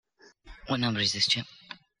What number is this, Chip?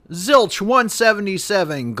 Zilch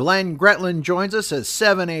 177. Glenn Gretland joins us as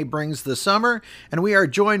 7A brings the summer, and we are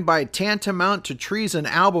joined by Tantamount to Treason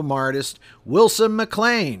album artist Wilson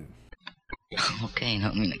McLean. Okay,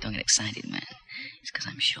 no, don't get excited, man. It's because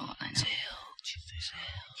I'm short, I know.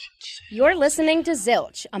 You're listening to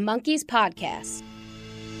Zilch, a Monkees podcast.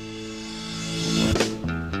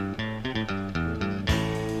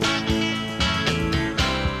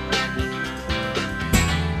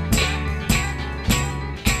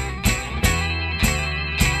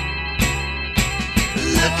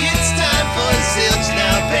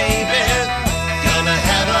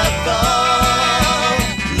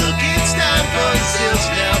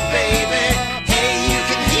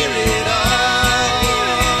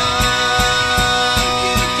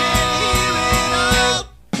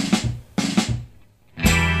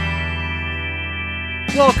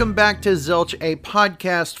 Welcome back to Zilch, a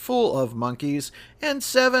podcast full of monkeys and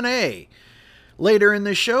 7A. Later in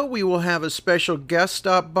the show, we will have a special guest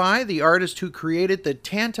stop by, the artist who created the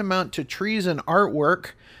Tantamount to Treason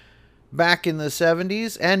artwork back in the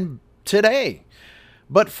 70s and today.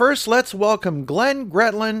 But first, let's welcome Glenn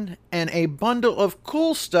Gretland and a bundle of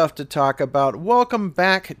cool stuff to talk about. Welcome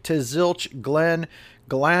back to Zilch, Glenn.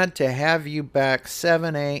 Glad to have you back,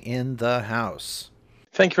 7A in the house.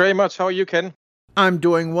 Thank you very much. How are you, Ken? I'm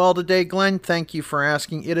doing well today, Glenn. Thank you for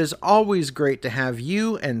asking. It is always great to have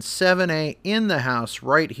you and 7A in the house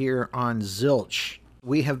right here on Zilch.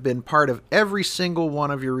 We have been part of every single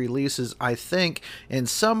one of your releases, I think, in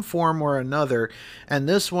some form or another, and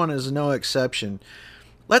this one is no exception.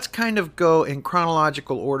 Let's kind of go in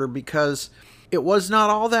chronological order because it was not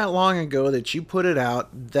all that long ago that you put it out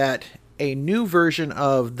that a new version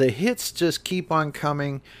of The Hits Just Keep On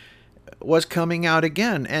Coming was coming out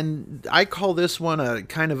again, and I call this one a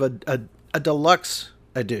kind of a deluxe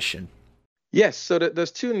edition. Yes, so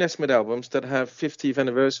there's two Nesmith albums that have 50th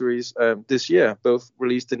anniversaries this year, both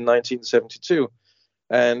released in 1972,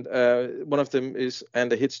 and one of them is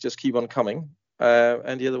And the Hits Just Keep On Coming,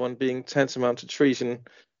 and the other one being Tantamount to Treason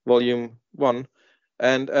Volume 1,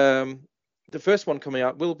 and the first one coming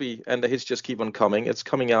out will be And the Hits Just Keep On Coming. It's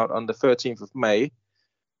coming out on the 13th of May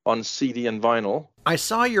on CD and vinyl. I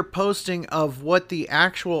saw your posting of what the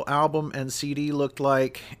actual album and CD looked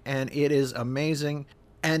like, and it is amazing.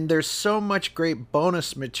 And there's so much great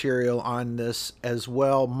bonus material on this as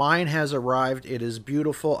well. Mine has arrived. It is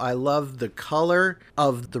beautiful. I love the color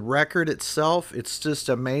of the record itself. It's just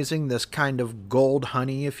amazing. This kind of gold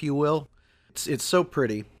honey, if you will. It's so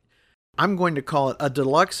pretty. I'm going to call it a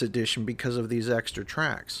deluxe edition because of these extra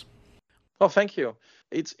tracks. Oh, thank you.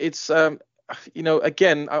 It's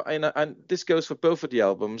again, and this goes for both of the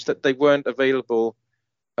albums, that they weren't available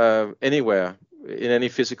anywhere in any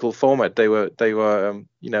physical format. They were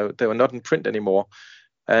not in print anymore.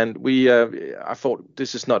 And I thought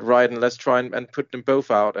this is not right, and let's try and put them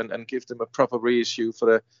both out and give them a proper reissue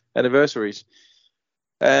for the anniversaries.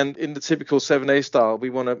 And in the typical 7A style, we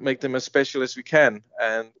want to make them as special as we can.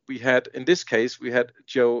 And in this case, we had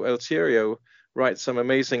Joe Alterio write some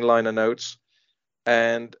amazing liner notes.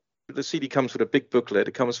 And the CD comes with a big booklet.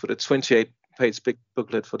 It comes with a 28-page big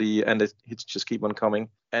booklet for the And the Hits Just Keep On Coming.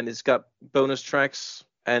 And it's got bonus tracks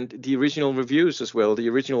and the original reviews as well, the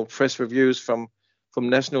original press reviews from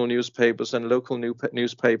national newspapers and local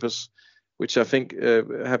newspapers, which I think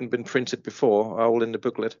haven't been printed before, are all in the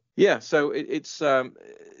booklet. Yeah, so it's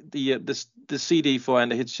the CD for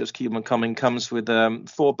And the Hits Just Keep On Coming comes with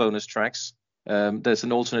 4 bonus tracks. There's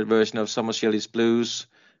an alternate version of Summer Shelley's Blues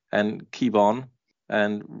and Keep On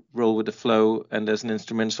and Roll With the Flow, and there's an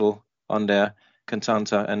instrumental on there,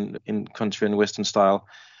 cantata, and in country and western style.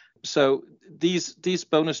 So these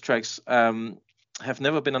bonus tracks have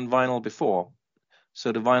never been on vinyl before.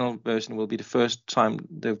 So the vinyl version will be the first time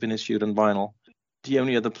they've been issued on vinyl. The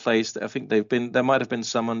only other place that I think there might have been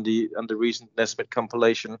some on the recent Nesmith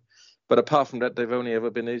compilation, but apart from that, they've only ever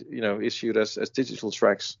been issued as digital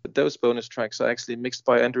tracks. But those bonus tracks are actually mixed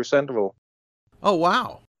by Andrew Sandoval. Oh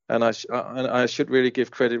wow! And I should really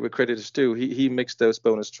give credit where credit is due. He mixed those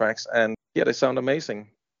bonus tracks, and yeah, they sound amazing.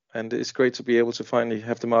 And it's great to be able to finally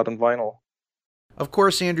have them out on vinyl. Of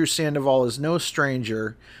course, Andrew Sandoval is no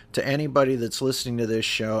stranger to anybody that's listening to this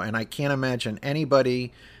show, and I can't imagine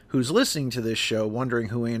anybody who's listening to this show wondering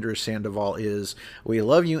who Andrew Sandoval is. We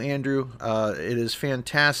love you, Andrew. It is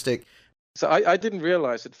fantastic. So I didn't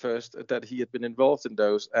realize at first that he had been involved in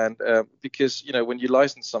those, and because when you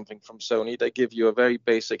license something from Sony, they give you they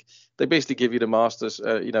basically give you the masters,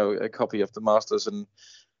 a copy of the masters and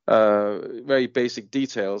very basic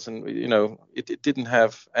details, and it didn't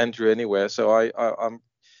have Andrew anywhere. So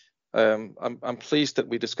I'm pleased that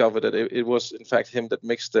we discovered that it was in fact him that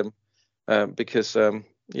mixed them, because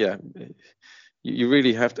yeah, you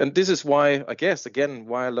really have to. And this is why, I guess, again,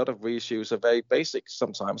 why a lot of reissues are very basic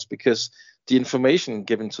sometimes, because the information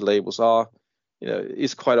given to labels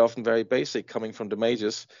is quite often very basic coming from the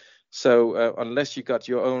majors. So unless you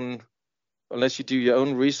do your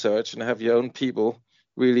own research and have your own people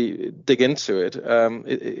really dig into it,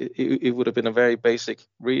 it would have been a very basic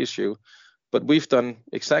reissue. But we've done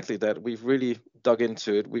exactly that. We've really dug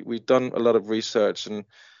into it. We've done a lot of research and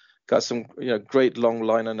got some great long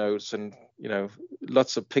liner notes and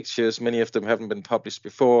lots of pictures. Many of them haven't been published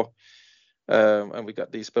before. And we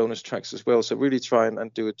got these bonus tracks as well. So really try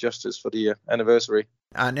and do it justice for the anniversary.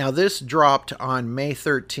 Now this dropped on May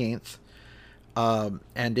 13th.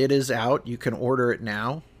 And it is out. You can order it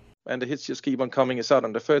now. And the hits just keep on coming. It's out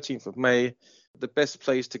on the 13th of May. The best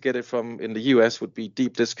place to get it from in the US would be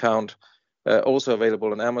Deep Discount, also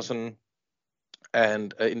available on Amazon.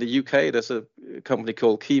 And in the UK, there's a company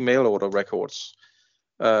called Key Mail Order Records,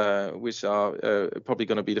 which are probably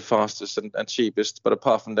going to be the fastest and cheapest. But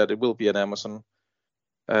apart from that, it will be on Amazon.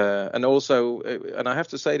 And also, and I have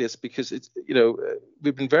to say this because it's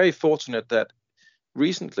we've been very fortunate that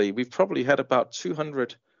recently we've probably had about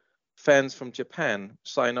 200 fans from Japan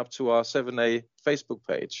sign up to our 7A Facebook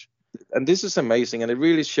page. And this is amazing. And it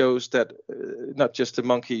really shows that not just the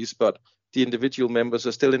Monkees, but the individual members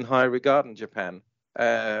are still in high regard in Japan.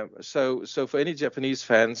 So for any Japanese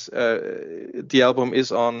fans, the album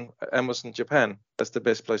is on Amazon Japan. That's the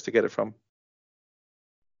best place to get it from.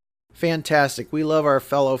 Fantastic. We love our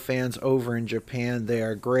fellow fans over in Japan. They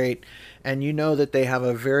are great. And you know that they have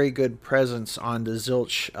a very good presence on the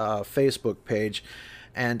Zilch Facebook page.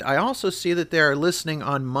 And I also see that they are listening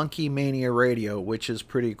on Monkey Mania Radio, which is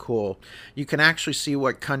pretty cool. You can actually see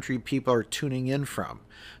what country people are tuning in from.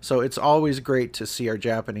 So it's always great to see our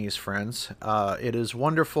Japanese friends. It is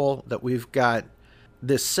wonderful that we've got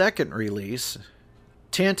this second release,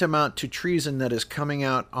 Tantamount to Treason, that is coming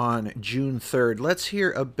out on June 3rd. Let's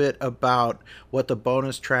hear a bit about what the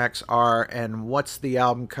bonus tracks are and what's the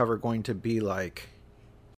album cover going to be like.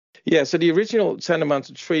 Yeah, so the original Tantamount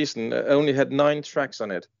to Treason only had 9 tracks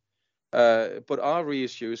on it, but our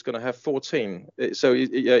reissue is going to have 14. So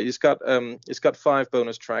it's got 5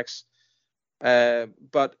 bonus tracks,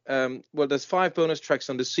 but there's 5 bonus tracks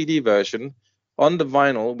on the CD version. On the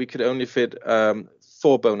vinyl, we could only fit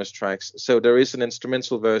 4 bonus tracks. So there is an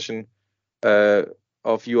instrumental version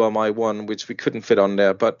of You Are My One, which we couldn't fit on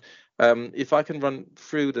there. But if I can run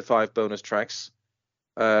through the 5 bonus tracks,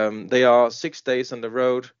 they are 6 Days on the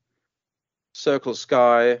Road, Circle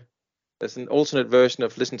Sky. There's an alternate version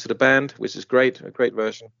of Listen to the Band, which is great, a great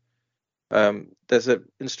version. There's an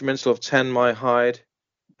instrumental of Tan My Hide,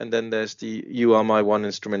 and then there's the You Are My One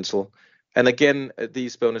instrumental. And again,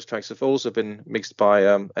 these bonus tracks have also been mixed by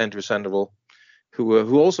Andrew Sandoval,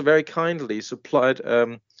 who also very kindly supplied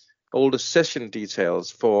all the session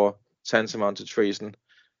details for Tantamount to Treason,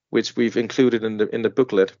 which we've included in the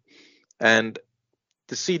booklet. And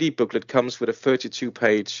the CD booklet comes with a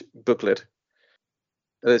 32-page booklet.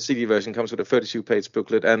 The CD version comes with a 32-page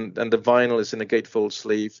booklet, and the vinyl is in a gatefold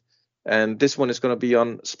sleeve. And this one is going to be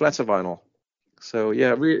on splatter vinyl. So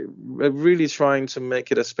yeah, we're really trying to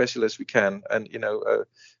make it as special as we can. And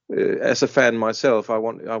as a fan myself, I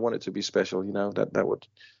want it to be special. That would,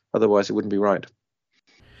 otherwise it wouldn't be right.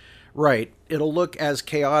 Right. It'll look as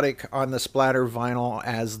chaotic on the splatter vinyl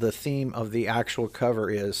as the theme of the actual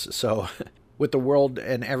cover is. So with the world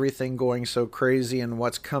and everything going so crazy and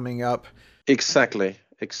what's coming up. Exactly.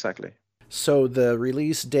 So the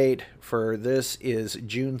release date for this is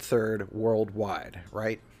June 3rd worldwide,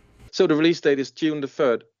 right? So the release date is June the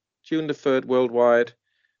 3rd worldwide.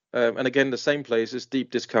 And again, the same places,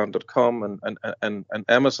 deepdiscount.com and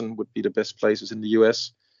Amazon would be the best places in the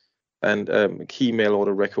US, and Key Mail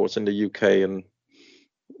Order Records in the UK, and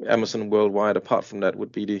Amazon worldwide. Apart from that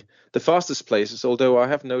would be the fastest places, although I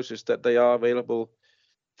have noticed that they are available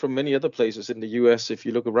from many other places in the US. If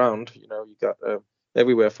you look around, you got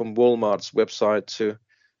everywhere from Walmart's website to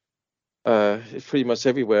pretty much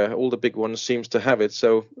everywhere. All the big ones seems to have it.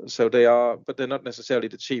 So they are, but they're not necessarily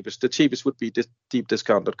the cheapest. The cheapest would be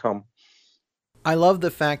deepdiscount.com. I love the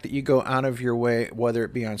fact that you go out of your way, whether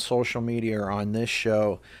it be on social media or on this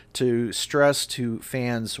show, to stress to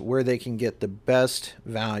fans where they can get the best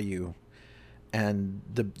value and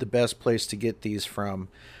the best place to get these from.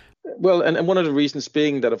 Well, and one of the reasons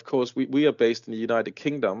being that, of course, we are based in the United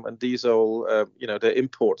Kingdom, and these are all, they're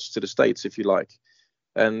imports to the States, if you like.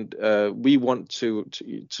 And we want to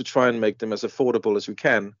try and make them as affordable as we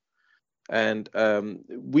can. And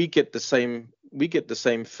we get the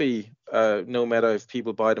same fee, no matter if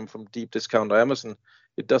people buy them from Deep Discount or Amazon.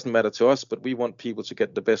 it doesn't matter to us, but we want people to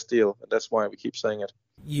get the best deal, and that's why we keep saying it.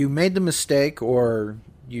 You made the mistake, or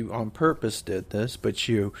you on purpose did this, but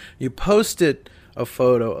you posted a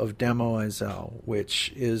photo of Demo Isel,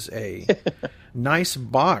 which is a nice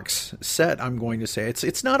box set, I'm going to say.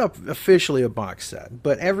 It's not officially a box set,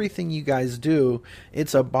 but everything you guys do,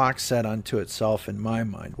 it's a box set unto itself in my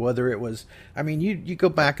mind. Whether it was, I mean, you go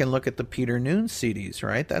back and look at the Peter Noon CDs,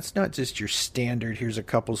 right? That's not just your standard, here's a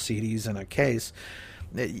couple CDs in a case.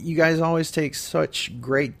 You guys always take such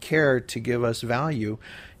great care to give us value.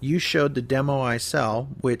 You showed the Demo Isel,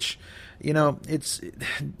 which, you know,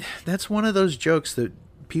 that's one of those jokes that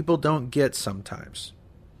people don't get sometimes.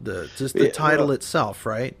 The title itself,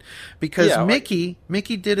 right? Because Mickey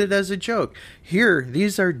did it as a joke. Here,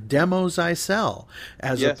 these are demos I sell,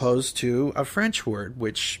 as opposed to a French word,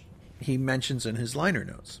 which he mentions in his liner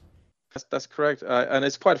notes. That's correct, and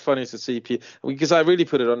it's quite funny to see because I really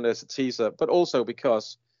put it on there as a teaser, but also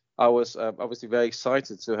because I was obviously very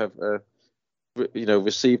excited to have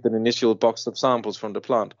received an initial box of samples from the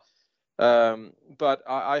plant. But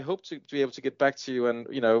I hope to be able to get back to you and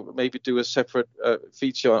maybe do a separate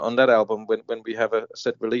feature on that album when we have a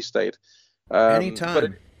set release date.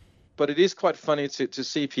 Anytime. But it is quite funny to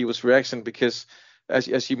see people's reaction because,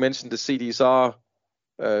 as you mentioned, the CDs are.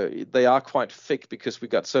 They are quite thick because we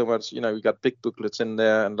got so much, we got big booklets in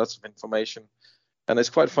there and lots of information. And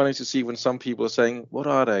it's quite funny to see when some people are saying, what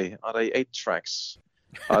are they? Are they 8 tracks?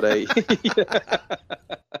 Are they?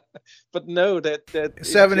 But no, that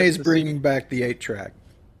 7A is bringing back the 8-track.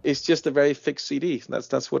 It's just a very thick CD.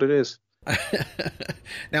 That's what it is.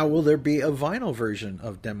 Now, will there be a vinyl version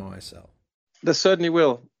of Demo Isel? There certainly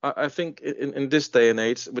will. I think in this day and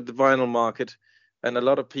age, with the vinyl market, and there's a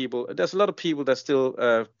lot of people that still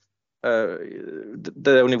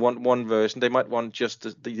they only want one version. They might want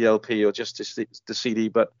just the LP or just the CD.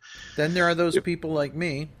 But then there are those people like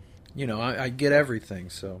me. I get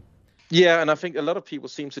everything. So yeah, and I think a lot of people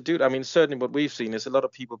seem to do it. I mean, certainly what we've seen is a lot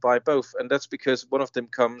of people buy both, and that's because one of them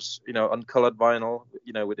comes, uncolored vinyl,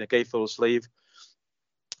 with a gatefold sleeve,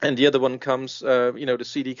 and the other one comes, the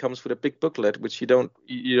CD comes with a big booklet, which you don't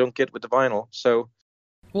get with the vinyl. So.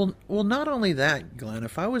 Well, not only that, Glenn,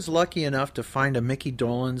 if I was lucky enough to find a Mickey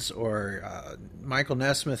Dolenz or Michael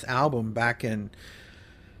Nesmith album back in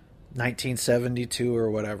 1972 or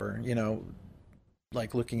whatever,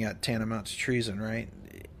 like looking at Tantamount to Treason, right?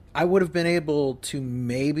 I would have been able to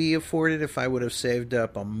maybe afford it if I would have saved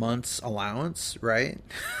up a month's allowance, right?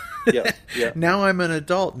 Yeah. Now I'm an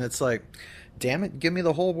adult and it's like, damn it, give me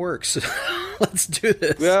the whole works. Let's do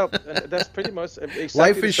this. Well, that's pretty much exactly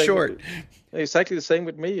life is short. Exactly the same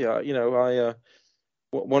with me.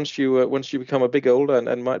 Once you become a bit older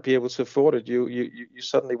and might be able to afford it, you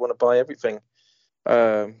suddenly want to buy everything.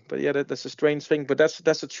 But yeah, that's a strange thing. But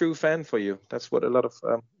that's a true fan for you. That's what a lot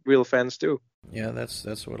of real fans do. Yeah,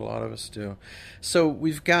 that's what a lot of us do. So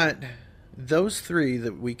we've got those 3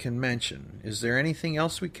 that we can mention. Is there anything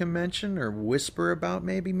else we can mention or whisper about?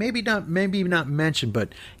 Maybe not mention, but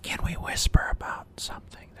can we whisper about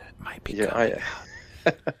something that might be coming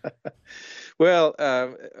out? Well,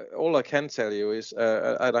 all I can tell you is,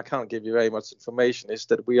 and I can't give you very much information, is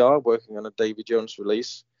that we are working on a Davy Jones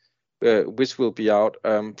release, which will be out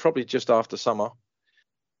probably just after summer.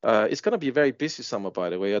 It's going to be a very busy summer, by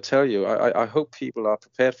the way. I tell you, I hope people are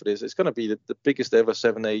prepared for this. It's going to be the biggest ever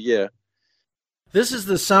 7A year. This is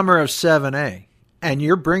the summer of 7A, and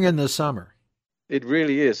you're bringing the summer. It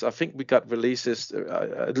really is. I think we got releases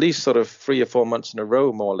at least sort of 3 or 4 months in a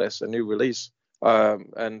row, more or less, a new release.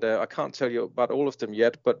 And I can't tell you about all of them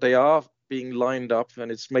yet, but they are being lined up,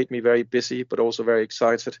 and it's made me very busy, but also very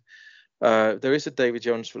excited. There is a Davy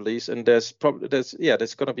Jones release, and there's going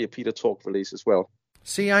to be a Peter Tork release as well.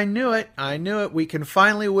 See, I knew it. We can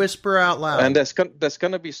finally whisper out loud. And there's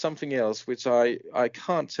going to be something else, which I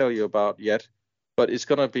can't tell you about yet, but it's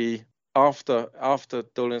going to be after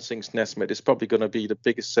Dolen sings Nesmith. It's probably going to be the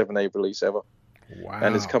biggest 7A release ever. Wow!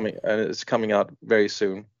 And it's coming out very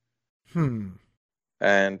soon.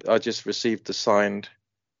 And I just received the signed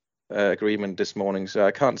agreement this morning, so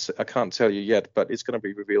I can't tell you yet, but it's going to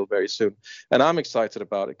be revealed very soon. And I'm excited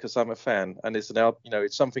about it because I'm a fan, and it's an album.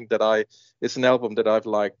 It's something it's an album that I've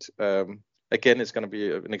liked. Again, it's going to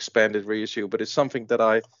be an expanded reissue, but it's something that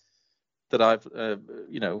I've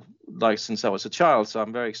liked since I was a child. So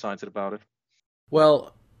I'm very excited about it.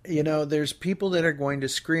 Well, there's people that are going to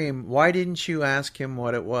scream, why didn't you ask him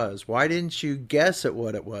what it was? Why didn't you guess at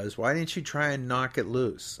what it was? Why didn't you try and knock it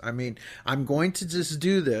loose? I mean, I'm going to just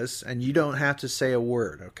do this, and you don't have to say a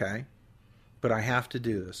word, okay? But I have to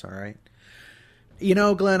do this, all right?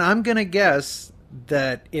 Glenn, I'm going to guess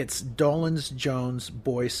that it's Dolenz, Jones,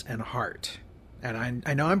 Boyce, and Hart. And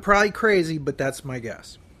I know I'm probably crazy, but that's my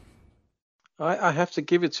guess. I have to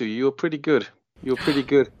give it to you. You're pretty good. You're pretty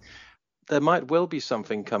good. There might well be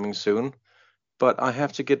something coming soon, but I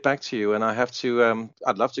have to get back to you, and I have to.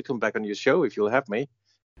 I'd love to come back on your show if you'll have me.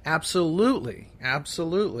 Absolutely.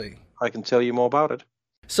 Absolutely. I can tell you more about it.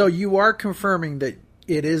 So you are confirming that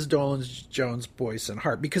it is Dolan Jones, Boyce, and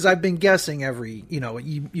Hart, because I've been guessing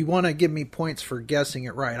you want to give me points for guessing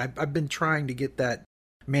it right. I've been trying to get that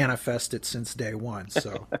manifested since day one.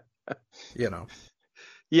 So,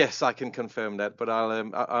 Yes, I can confirm that, but I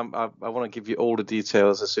want to give you all the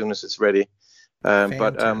details as soon as it's ready.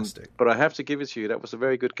 Fantastic. But I have to give it to you. That was a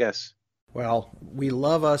very good guess. Well, we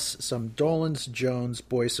love us some Dolan Jones,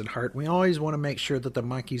 Boyce, and Hart. We always want to make sure that the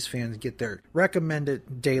Monkees fans get their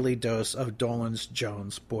recommended daily dose of Dolan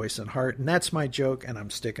Jones, Boyce, and Hart. And that's my joke, and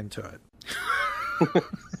I'm sticking to it.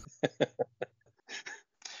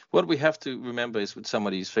 What we have to remember is with some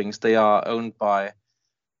of these things, they are owned by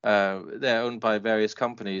various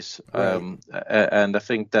companies. Right. And I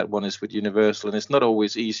think that one is with Universal, and it's not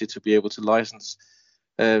always easy to be able to license.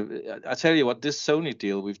 I tell you what, this Sony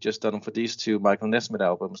deal we've just done for these two Michael Nesmith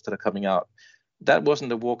albums that are coming out, that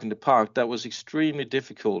wasn't a walk in the park. That was extremely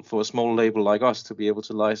difficult for a small label like us to be able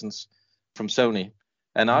to license from Sony.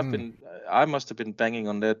 And I must have been banging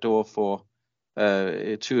on their door for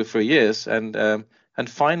 2 or 3 years, and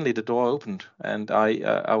finally the door opened, and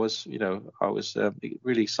I was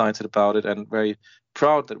really excited about it and very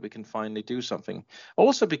proud that we can finally do something.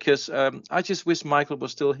 Also because I just wish Michael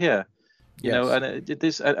was still here. You know, and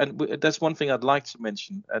that's one thing I'd like to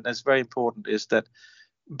mention, and that's very important, is that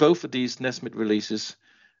both of these Nesmith releases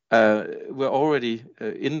were already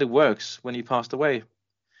in the works when he passed away.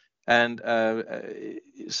 And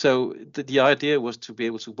so the idea was to be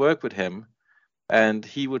able to work with him, and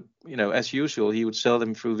he would, as usual, he would sell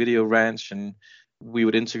them through Video Ranch, and we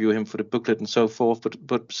would interview him for the booklet and so forth.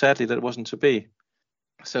 But sadly, that wasn't to be.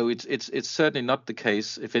 So it's certainly not the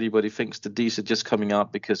case if anybody thinks that these are just coming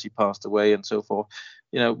out because he passed away and so forth.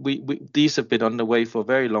 These have been on the way for a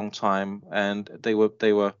very long time, and they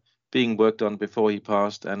were being worked on before he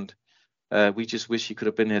passed, and we just wish he could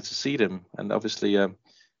have been here to see them and obviously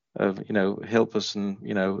help us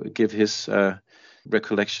and give his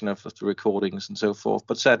recollection of the recordings and so forth.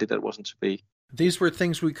 But sadly, that wasn't to be. These were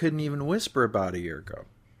things we couldn't even whisper about a year ago.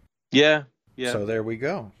 Yeah. So there we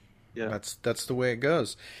go. Yeah, that's the way it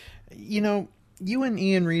goes. You and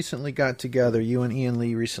Ian recently got together. You and Ian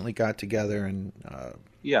Lee recently got together and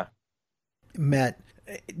met.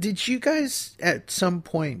 Did you guys at some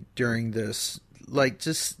point during this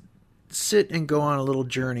just sit and go on a little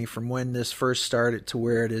journey from when this first started to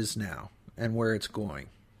where it is now and where it's going?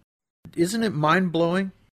 Isn't it mind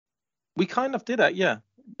blowing? We kind of did that, yeah.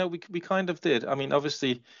 No, we kind of did. I mean,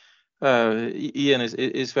 obviously. Ian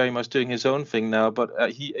is very much doing his own thing now, but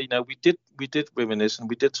we did reminisce, and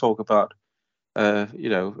we did talk about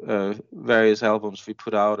various albums we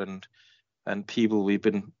put out and people we've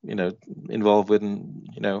been involved with, and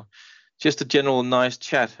just a general nice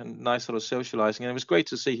chat and nice sort of socializing, and it was great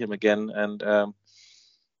to see him again. And I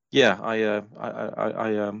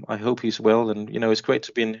hope he's well, and it's great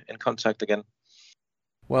to be in contact again.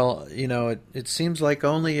 Well, it seems like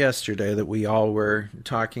only yesterday that we all were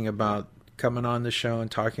talking about coming on the show and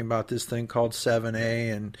talking about this thing called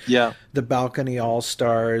 7A and the Balcony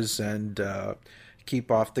All-Stars and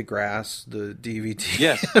Keep Off the Grass, the DVD.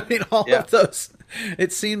 Yes. I mean, all of those.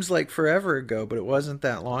 It seems like forever ago, but it wasn't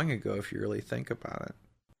that long ago if you really think about it.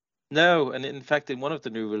 No, and in fact, in one of the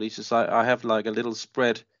new releases, I have like a little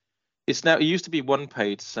spread. It used to be one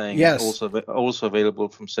page saying also available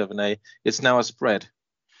from 7A. It's now a spread.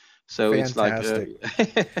 So fantastic.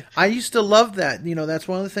 It's like I used to love that. That's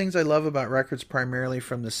one of the things I love about records primarily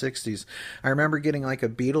from the 60s. I remember getting like a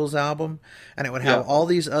Beatles album, and it would have all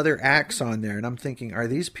these other acts on there, and I'm thinking, are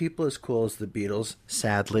these people as cool as the Beatles?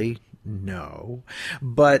 Sadly, no.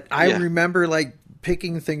 But I remember like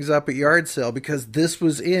picking things up at yard sale because this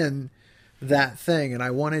was in that thing, and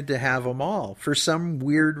I wanted to have them all for some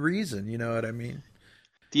weird reason. You know what I mean?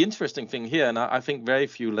 The interesting thing here, and I think very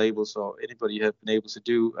few labels or anybody have been able to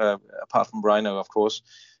do, apart from Rhino, of course,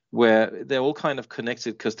 where they're all kind of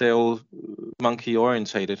connected because they're all monkey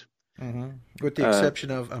orientated, with the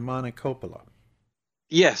exception of Amana Coppola.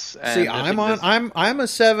 Yes, see, I'm a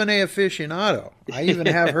 7A aficionado. I even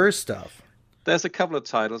have her stuff. There's a couple of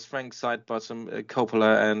titles: Frank Sidebottom,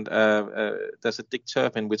 Coppola, and there's a Dick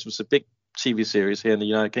Turpin, which was a big TV series here in the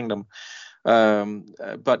United Kingdom.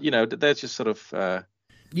 But they're just sort of.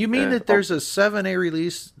 You mean that there's a 7A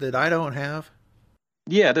release that I don't have?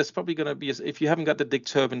 Yeah, there's probably going to be, if you haven't got the Dick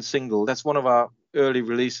Turpin single, that's one of our early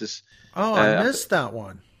releases. Oh, I missed that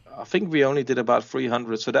one. I think we only did about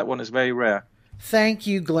 300, so that one is very rare. Thank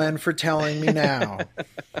you, Glenn, for telling me now.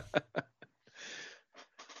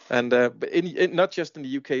 And but not just in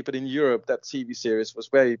the UK, but in Europe, that TV series was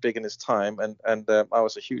very big in its time, and I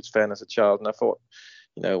was a huge fan as a child, and I thought,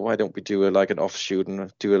 why don't we do an offshoot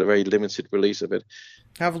and do a very limited release of it?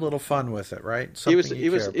 Have a little fun with it, right?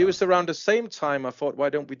 It was around the same time I thought, why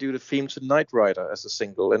don't we do the theme to Knight Rider as a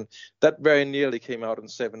single? And that very nearly came out on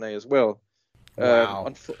 7A as well.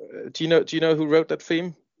 Wow. Do you know who wrote that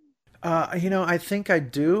theme? I think I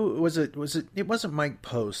do. It wasn't Mike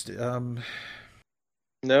Post.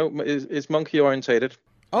 No, it's monkey orientated.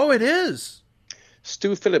 Oh, it is.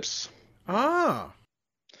 Stu Phillips. Ah.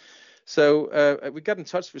 So we got in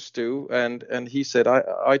touch with Stu, and he said,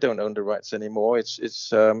 I don't own the rights anymore.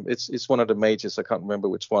 It's one of the majors. I can't remember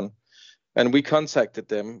which one. And we contacted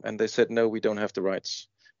them, and they said, no, we don't have the rights.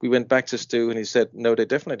 We went back to Stu, and he said, no, they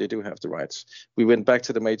definitely do have the rights. We went back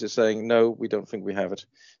to the major saying, no, we don't think we have it.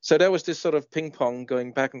 So there was this sort of ping pong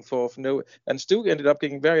going back and forth. No, and Stu ended up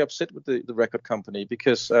getting very upset with the record company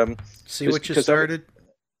because see what you started.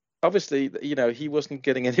 Obviously, he wasn't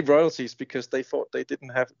getting any royalties because they thought they didn't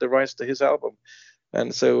have the rights to his album.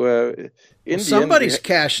 And so somebody's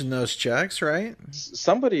cashing those checks, right?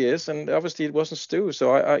 Somebody is, and obviously it wasn't Stu.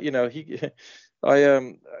 So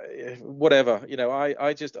whatever,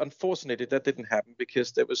 I just, unfortunately that didn't happen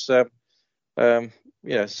because there was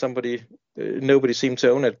somebody, nobody seemed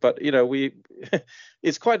to own it, but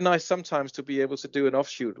it's quite nice sometimes to be able to do an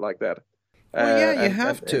offshoot like that. Well, yeah, you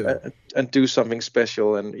have to do something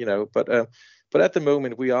special, and but at the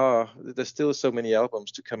moment there's still so many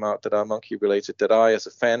albums to come out that are monkey related that I as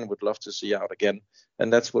a fan would love to see out again,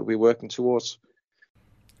 and that's what we're working towards.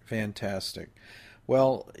 Fantastic.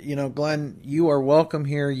 Well, Glenn, you are welcome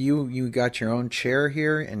here. You got your own chair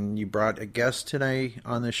here, and you brought a guest today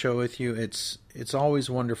on the show with you. It's always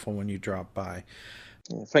wonderful when you drop by.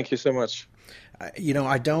 Thank you so much.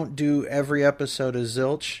 I don't do every episode of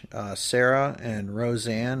Zilch. Sarah and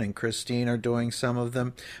Roseanne and Christine are doing some of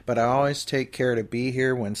them, but I always take care to be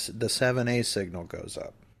here when the 7A signal goes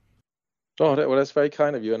up. Oh, well, that's very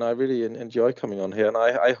kind of you, and I really enjoy coming on here. And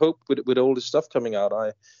I hope with all this stuff coming out,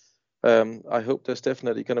 I hope there's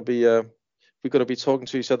definitely going to be we're going to be talking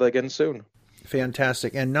to each other again soon.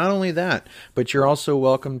 Fantastic. And not only that, but you're also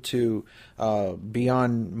welcome to be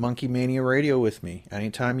on Monkey Mania Radio with me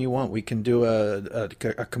anytime you want. We can do a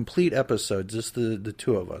complete episode, just the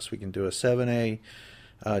two of us. We can do a 7A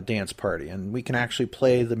dance party, and we can actually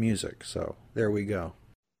play the music. So there we go.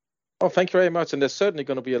 Oh, thank you very much. And there's certainly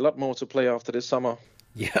going to be a lot more to play after this summer.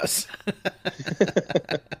 Yes.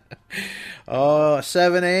 Oh,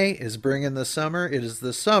 7A is bringing the summer. It is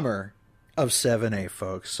the summer of 7A,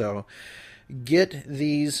 folks. So get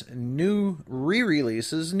these new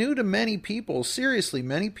re-releases, new to many people. Seriously,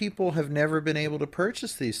 many people have never been able to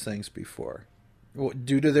purchase these things before,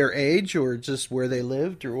 due to their age or just where they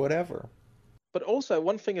lived or whatever. But also,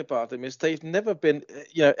 one thing about them is they've never been,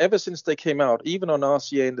 ever since they came out, even on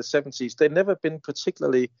RCA in the 70s, they've never been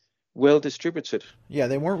particularly well distributed. Yeah,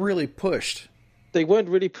 they weren't really pushed. They weren't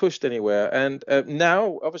really pushed anywhere. And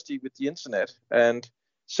now, obviously, with the internet and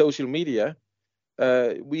social media,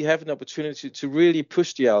 we have an opportunity to really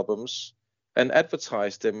push the albums and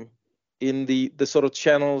advertise them in the sort of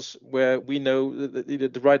channels where we know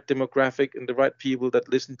the right demographic and the right people that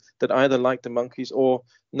listen, that either like the Monkees or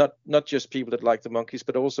not just people that like the Monkees,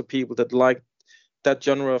 but also people that like that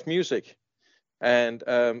genre of music. And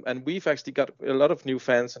we've actually got a lot of new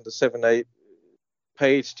fans on the 7A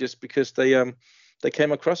page just because they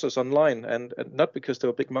came across us online, and not because they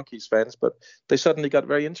were big Monkees fans, but they suddenly got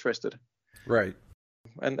very interested. Right.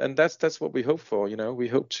 And that's what we hope for. We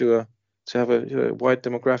hope to have a wide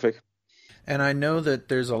demographic. And I know that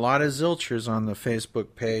there's a lot of Zilchers on the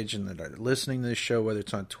Facebook page and that are listening to this show, whether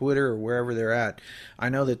it's on Twitter or wherever they're at. I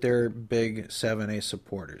know that they're big 7A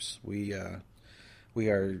supporters. We are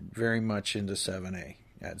very much into 7A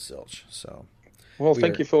at Zilch. So, well,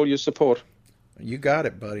 thank you for all your support. You got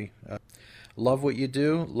it, buddy. Love what you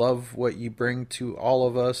do. Love what you bring to all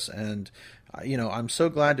of us. And, I'm so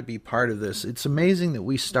glad to be part of this. It's amazing that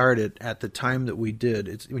we started at the time that we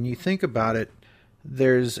did. When you think about it,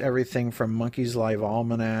 there's everything from Monkees Live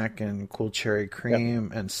Almanac and Cool Cherry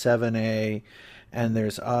Cream and 7A, and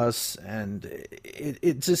there's us. And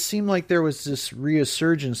it just seemed like there was this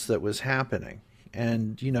resurgence that was happening.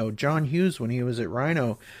 And, John Hughes, when he was at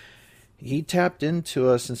Rhino, he tapped into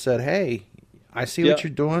us and said, hey, I see what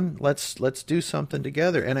you're doing. Let's do something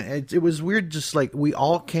together. And it was weird, just like we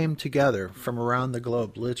all came together from around the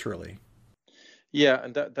globe, literally. Yeah,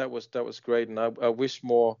 and that was great. And I wish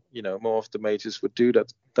more of the majors would do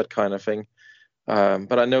that kind of thing.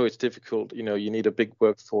 But I know it's difficult. You need a big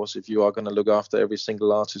workforce if you are going to look after every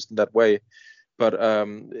single artist in that way. But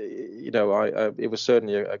it was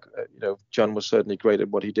certainly John was certainly great at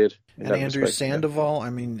what he did in And that Andrew respect. Sandoval, I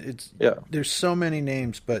mean, there's so many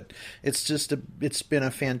names, but it's been a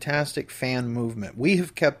fantastic fan movement. We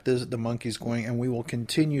have kept the Monkees going, and we will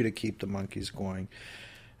continue to keep the Monkees going.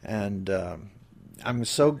 And I'm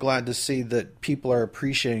so glad to see that people are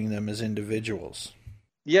appreciating them as individuals.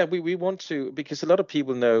 Yeah, we want to, because a lot of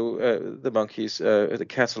people know the Monkees, the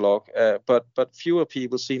catalog, but fewer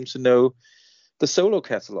people seem to know the solo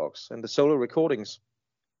catalogs and the solo recordings.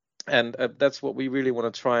 And that's what we really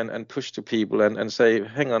want to try and push to people and say,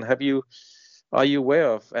 hang on, are you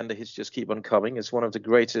aware of And the Hits Just Keep on Coming? It's one of the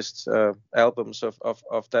greatest albums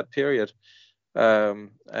of that period.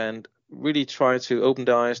 And really try to open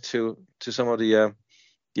the eyes to some of the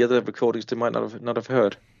other recordings they might not have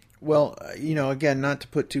heard. Well, again, not to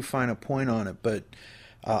put too fine a point on it, but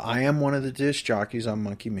I am one of the disc jockeys on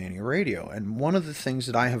Monkey Mania Radio, and one of the things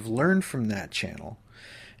that I have learned from that channel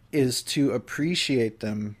is to appreciate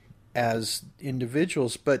them as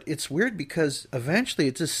individuals. But it's weird because eventually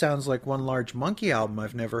it just sounds like one large Monkey album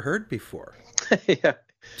I've never heard before. Yeah.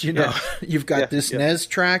 You've got this Nez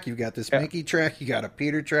track, you've got this Mickey track, you got a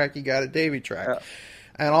Peter track, you got a Davy track. Yeah.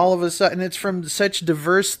 And all of a sudden, it's from such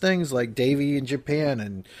diverse things like Davy in Japan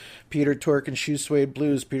and Peter Tork and Shoe Suede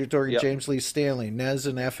Blues, Peter Tork and James Lee Stanley, Nez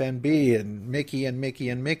and FNB, and Mickey and Mickey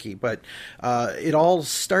and Mickey. But it all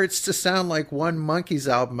starts to sound like one Monkees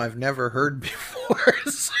album I've never heard before.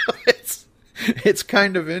 So it's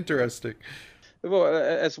kind of interesting. Well,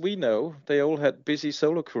 as we know, they all had busy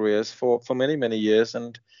solo careers for many, many years,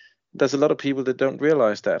 and there's a lot of people that don't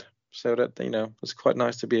realize that. So that, it's quite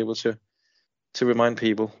nice to be able to remind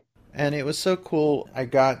people. And it was so cool. I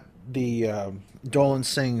got the Dolan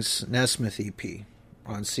Sings Nesmith EP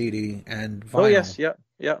on CD and vinyl. Oh, yes,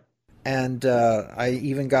 yeah. And I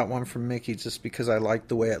even got one from Mickey just because I liked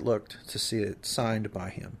the way it looked to see it signed by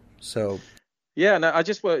him. So... Yeah, and I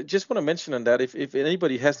just want to mention on that, if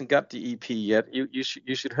anybody hasn't got the EP yet, you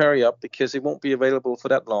should hurry up because it won't be available for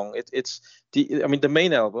that long. The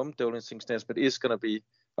main album, Dolan Sings Nesmith, is going to be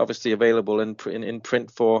obviously available in print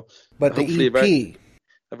for hopefully the EP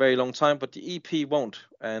a very long time, but the EP won't,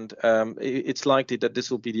 and it's likely that this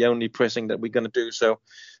will be the only pressing that we're going to do. So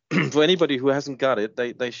for anybody who hasn't got it,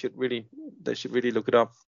 they should really look it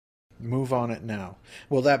up. Move on it now.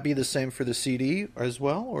 Will that be the same for the CD as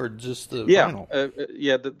well, or just the vinyl?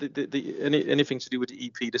 Anything to do with the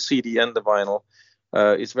EP, the CD, and the vinyl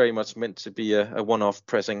is very much meant to be a one-off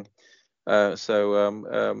pressing. Whereas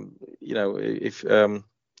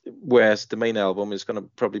the main album is going to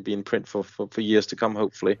probably be in print for years to come,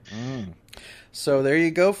 hopefully. So there you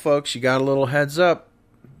go, folks. You got a little heads up.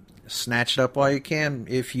 Snatch it up while you can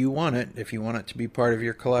if you want it to be part of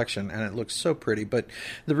your collection, and it looks so pretty. But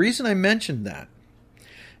the reason I mentioned that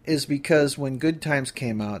is because when Good Times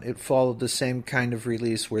came out, it followed the same kind of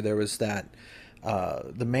release where there was that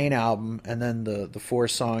the main album and then the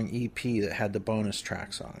 4-song EP that had the bonus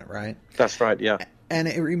tracks on it, right? That's right, yeah. And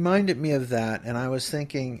it reminded me of that, and I was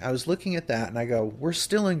looking at that and I go, we're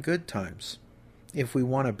still in good times if we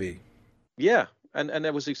want to be. Yeah. And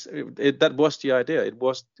that was the idea. It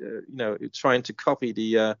was trying to copy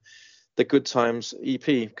the Good Times EP,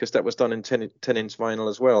 because that was done in 10-inch vinyl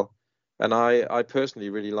as well. And I personally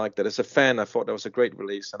really liked that. As a fan, I thought that was a great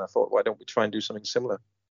release, and I thought, why don't we try and do something similar?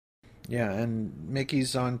 Yeah, and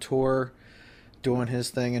Mickey's on tour doing his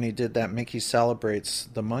thing, and he did that Mickey Celebrates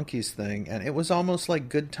the Monkees thing, and it was almost like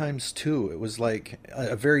Good Times 2. It was like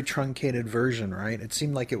a very truncated version, right? It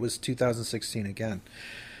seemed like it was 2016 again.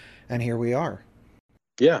 And here we are.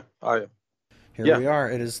 Yeah, we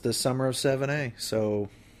are. It is the summer of 7A. So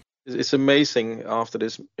it's amazing after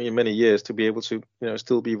this many years to be able to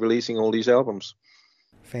still be releasing all these albums.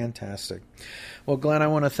 Fantastic. Well, Glenn, I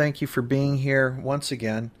want to thank you for being here once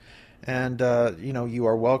again. And you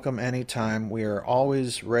are welcome anytime. We are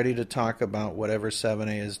always ready to talk about whatever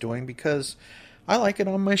 7A is doing because I like it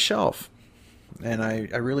on my shelf. And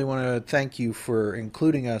I really want to thank you for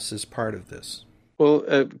including us as part of this.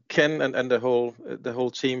 Well, Ken and the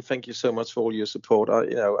whole team, thank you so much for all your support.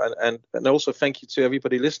 And also thank you to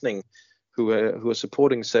everybody listening who are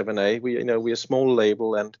supporting 7A. We're a small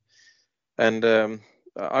label, and I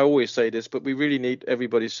always say this, but we really need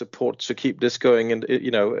everybody's support to keep this going. And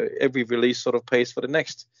every release sort of pays for the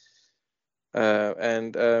next.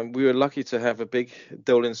 And we were lucky to have a big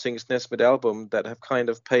Dolan Sings Nesmith album that have kind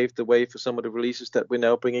of paved the way for some of the releases that we're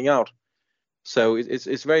now bringing out. So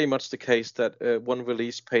it's very much the case that one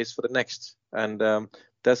release pays for the next, and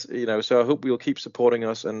that's So I hope you'll keep supporting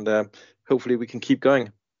us, and hopefully we can keep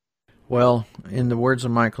going. Well, in the words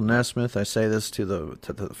of Michael Nesmith, I say this to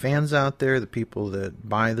the fans out there, the people that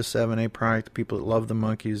buy the 7A product, the people that love the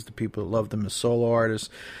Monkees, the people that love them as solo artists,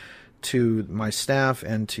 to my staff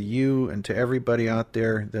and to you and to everybody out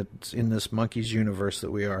there that's in this Monkees universe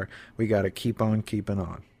that we got to keep on keeping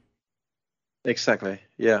on. Exactly.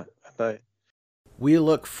 Yeah. We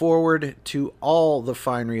look forward to all the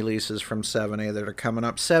fine releases from 7A that are coming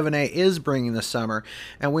up. 7A is bringing the summer,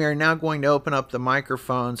 and we are now going to open up the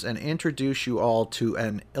microphones and introduce you all to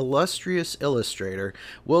an illustrious illustrator,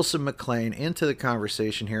 Wilson McLean, into the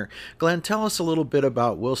conversation here. Glenn, tell us a little bit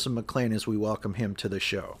about Wilson McLean as we welcome him to the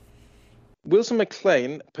show. Wilson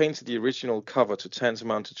McLean painted the original cover to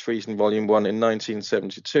Tantamount to Treason Volume 1 in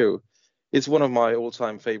 1972. It's one of my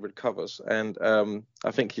all-time favorite covers, and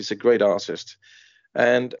I think he's a great artist.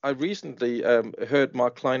 And I recently heard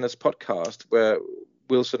Mark Kleiner's podcast where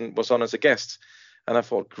Wilson was on as a guest, and I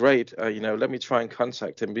thought, great, let me try and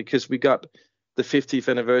contact him, because we got the 50th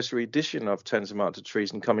anniversary edition of Tantamount to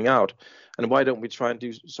Treason coming out, and why don't we try and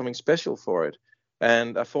do something special for it?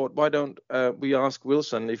 And I thought, why don't we ask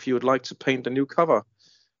Wilson if he would like to paint a new cover?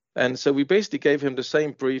 And so we basically gave him the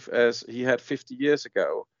same brief as he had 50 years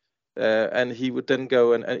ago, and he would then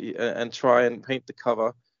go and try and paint the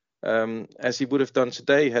cover as he would have done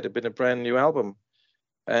today had it been a brand new album.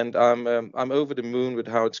 And I'm over the moon with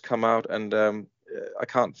how it's come out, and I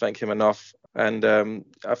can't thank him enough. And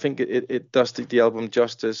I think it does the album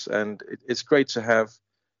justice, and it's great to have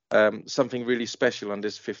something really special on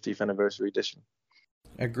this 50th anniversary edition.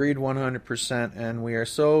 Agreed 100%, and we are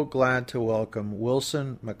so glad to welcome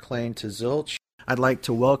Wilson McLean to Zilch. I'd like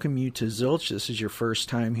to welcome you to Zilch. This is your first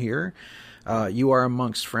time here. You are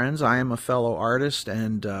amongst friends. I am a fellow artist,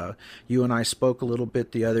 and you and I spoke a little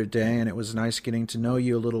bit the other day, and it was nice getting to know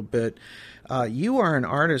you a little bit. You are an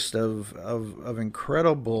artist of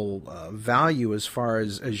incredible value as far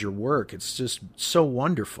as your work. It's just so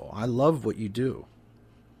wonderful. I love what you do.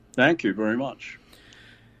 Thank you very much.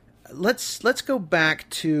 Let's go back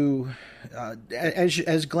to,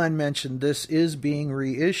 as Glenn mentioned, this is being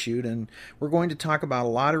reissued, and we're going to talk about a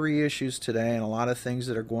lot of reissues today and a lot of things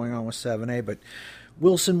that are going on with 7A. But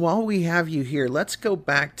Wilson, while we have you here, let's go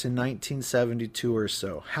back to 1972 or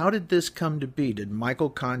so. How did this come to be? Did Michael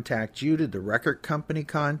contact you? Did the record company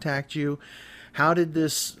contact you? How did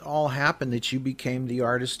this all happen that you became the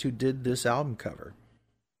artist who did this album cover?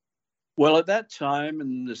 Well, at that time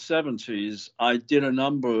in the 70s, I did a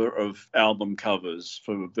number of album covers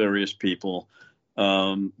for various people,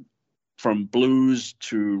 from blues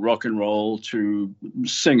to rock and roll to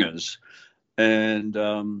singers. And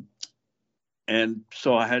so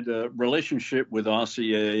I had a relationship with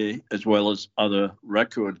RCA as well as other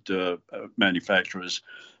record manufacturers,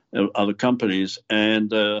 other companies.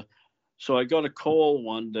 And so I got a call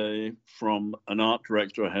one day from an art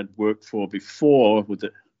director I had worked for before with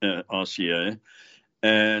the RCA,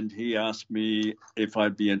 and he asked me if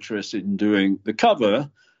I'd be interested in doing the cover.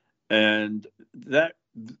 And that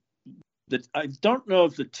I don't know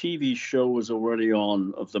if the TV show was already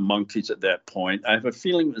on of the Monkees at that point. I have a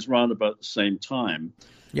feeling it was around about the same time.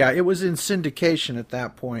 Yeah, it was in syndication at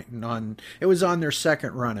that point, and it was on their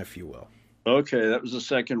second run, if you will. Okay, that was the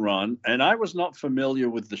second run, and I was not familiar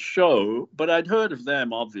with the show, but I'd heard of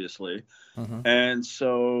them, obviously. Mm-hmm. And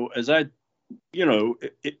so as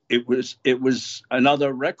it was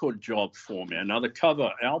another record job for me, another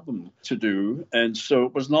cover album to do. And so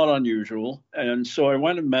it was not unusual. And so I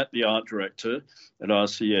went and met the art director at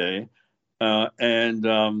RCA,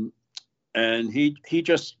 and he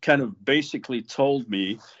just kind of basically told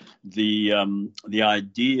me the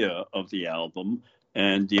idea of the album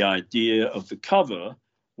and the idea of the cover,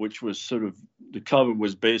 which was the cover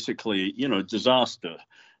was basically, disaster.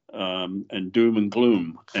 And doom and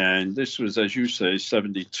gloom. And this was, as you say,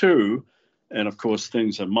 72. And of course,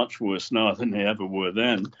 things are much worse now than they ever were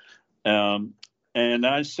then. And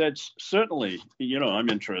I said, certainly, I'm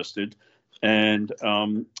interested. And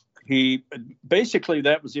he basically,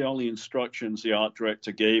 that was the only instructions the art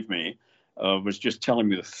director gave me, was just telling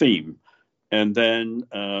me the theme. And then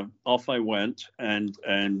off I went and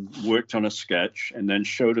worked on a sketch, and then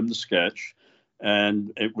showed him the sketch.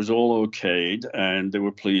 And it was all okayed, and they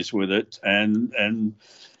were pleased with it. And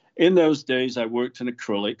in those days, I worked in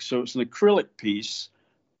acrylic, so it's an acrylic piece,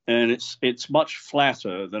 and it's much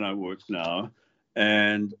flatter than I work now,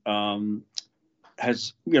 and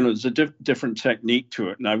has there's a different technique to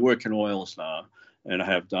it. And I work in oils now, and I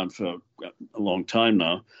have done for a long time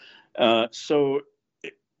now. So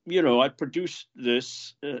I produced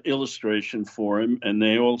this illustration for him, and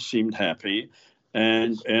they all seemed happy.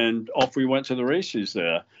 And off we went to the races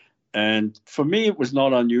there. And for me, it was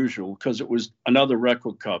not unusual because it was another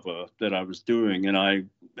record cover that I was doing. And I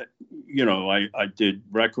did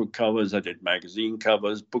record covers, I did magazine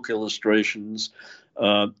covers, book illustrations,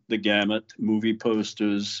 the gamut, movie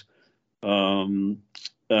posters, and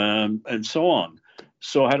so on.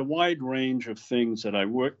 So I had a wide range of things that I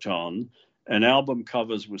worked on, and album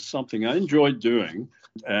covers was something I enjoyed doing.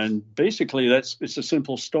 And basically, it's a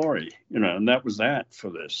simple story, and that was that for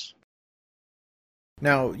this.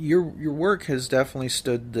 Now, your work has definitely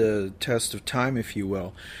stood the test of time, if you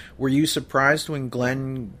will. Were you surprised when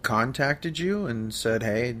Glenn contacted you and said,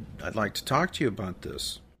 "Hey, I'd like to talk to you about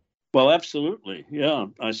this"? Well, absolutely. Yeah,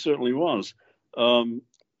 I certainly was.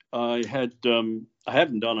 I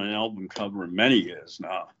haven't done an album cover in many years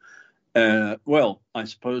now. Well, I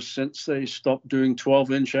suppose since they stopped doing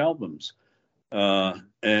 12-inch albums. So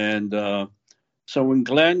when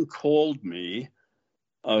Glenn called me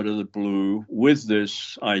out of the blue with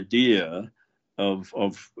this idea of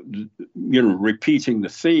repeating the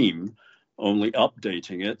theme, only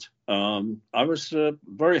updating it, I was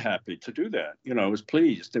very happy to do that. I was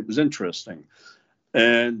pleased. It was interesting,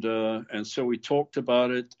 and so we talked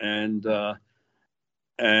about it, and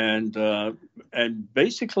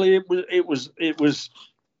basically it was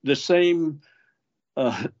the same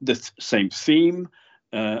same theme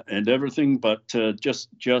and everything, but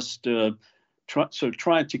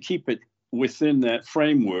trying to keep it within that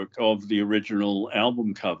framework of the original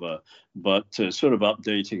album cover, but sort of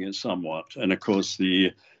updating it somewhat. And of course,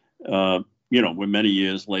 we're many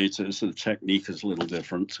years later, so the technique is a little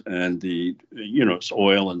different, and it's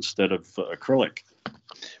oil instead of acrylic.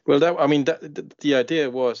 Well, the idea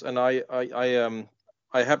was, and I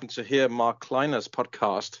happened to hear Mark Kleiner's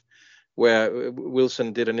podcast where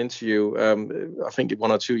Wilson did an interview, I think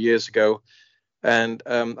 1 or 2 years ago. And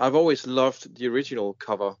I've always loved the original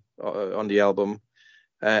cover on the album.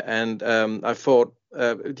 And I thought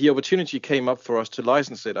the opportunity came up for us to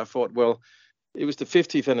license it. I thought, well, it was the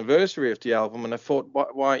 50th anniversary of the album. And I thought,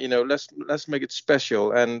 why let's make it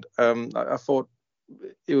special. And I thought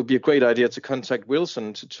it would be a great idea to contact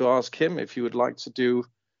Wilson to ask him if he would like to do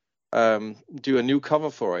a new cover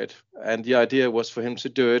for it. And the idea was for him to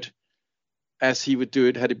do it as he would do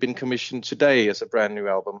it had it been commissioned today as a brand new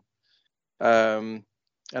album. And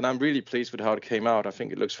I'm really pleased with how it came out. I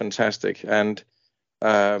think it looks fantastic. And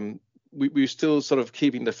we're still sort of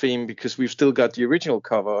keeping the theme because we've still got the original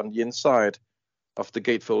cover on the inside of the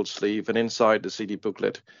gatefold sleeve and inside the CD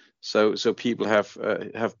booklet. So people have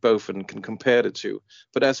both and can compare the two.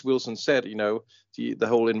 But as Wilson said, the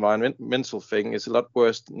whole environmental thing is a lot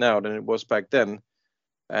worse now than it was back then.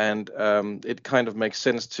 And it kind of makes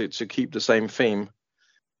sense to keep the same theme.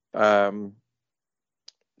 So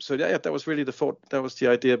yeah, that was really the thought. That was the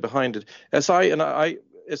idea behind it. As I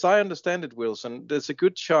understand it, Wilson, there's a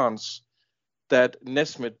good chance that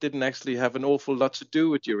Nesmith didn't actually have an awful lot to do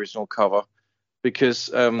with the original cover, because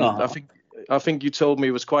I think you told me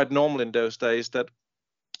it was quite normal in those days that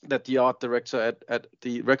the art director at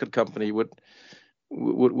the record company would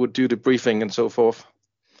do the briefing and so forth.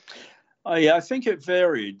 Yeah, I think it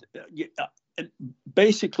varied.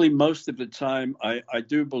 Basically, most of the time, I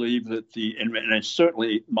do believe that and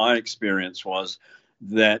certainly my experience was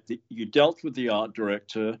that you dealt with the art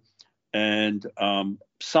director, and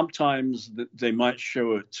sometimes they might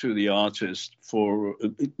show it to the artist for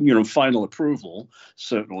final approval.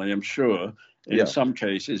 Certainly, I'm sure in some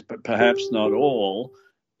cases, but perhaps not all.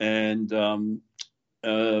 And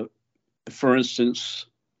for instance,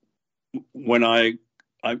 when I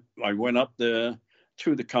went up there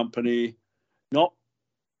to the company.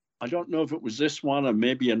 I don't know if it was this one or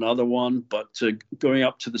maybe another one, but going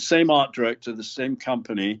up to the same art director, the same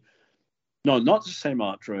company. No, not the same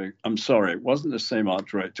art director. I'm sorry, it wasn't the same art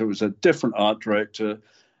director. It was a different art director.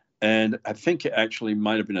 And I think it actually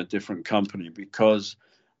might have been a different company, because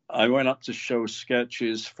I went up to show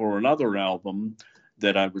sketches for another album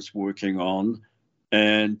that I was working on.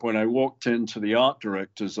 And when I walked into the art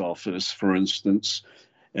director's office, for instance,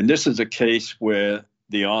 and this is a case where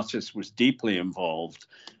the artist was deeply involved.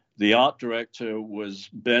 The art director was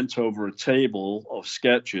bent over a table of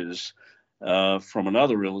sketches from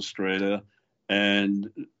another illustrator, and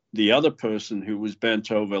the other person who was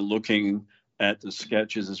bent over looking at the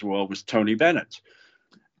sketches as well was Tony Bennett.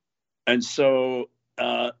 And so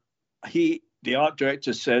the art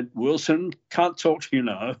director said, "Wilson, can't talk to you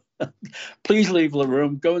now. Please leave the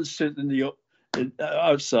room. Go and sit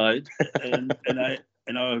outside."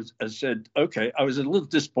 And I said, okay. I was a little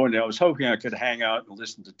disappointed. I was hoping I could hang out and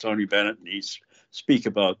listen to Tony Bennett and he speak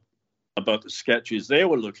about the sketches they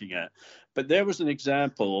were looking at. But there was an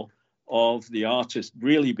example of the artist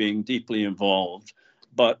really being deeply involved,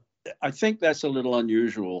 but I think that's a little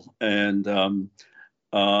unusual, and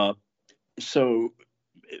uh, so.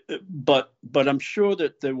 But I'm sure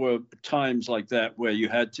that there were times like that where you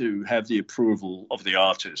had to have the approval of the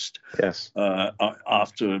artist. Yes.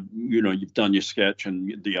 After you've done your sketch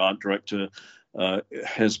and the art director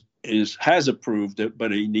has approved it,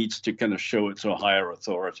 but he needs to kind of show it to a higher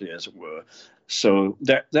authority, as it were. So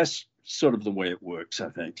that's sort of the way it works,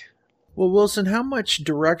 I think. Well, Wilson, how much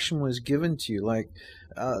direction was given to you? Like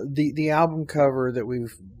the album cover that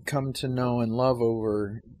we've come to know and love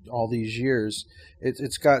over all these years,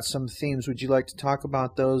 it's got some themes. Would you like to talk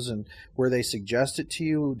about those, and were they suggested to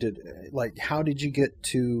you? How did you get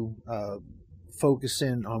to focus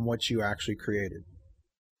in on what you actually created?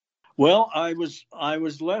 Well, I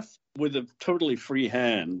was left with a totally free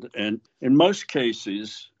hand, and in most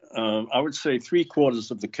cases, I would say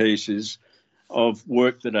 3/4 of the cases of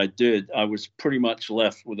work that I did, I was pretty much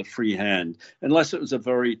left with a free hand, unless it was a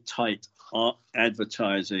very tight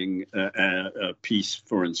advertising piece,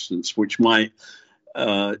 for instance, which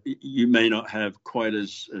you may not have quite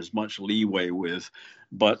as much leeway with,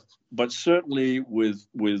 but certainly with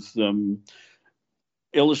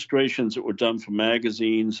illustrations that were done for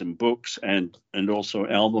magazines and books and also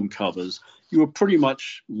album covers, you were pretty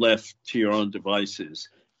much left to your own devices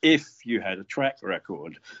if you had a track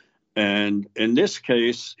record. And in this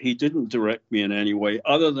case, he didn't direct me in any way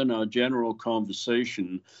other than our general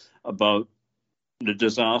conversation about the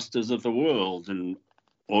disasters of the world and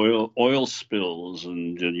oil spills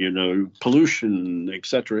and pollution, et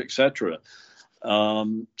cetera, et cetera.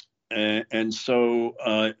 And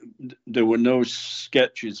so there were no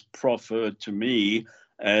sketches proffered to me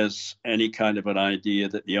as any kind of an idea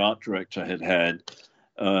that the art director had.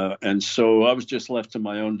 And so I was just left to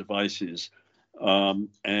my own devices.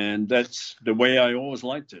 And that's the way I always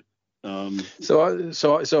liked it.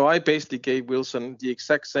 So I basically gave Wilson the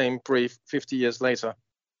exact same brief 50 years later.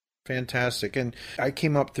 Fantastic. And I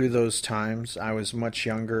came up through those times. I was much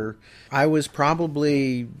younger. I was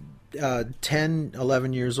probably 10,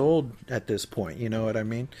 11 years old at this point. You know what I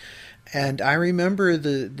mean? And I remember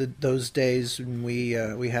those days when we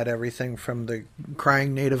had everything from the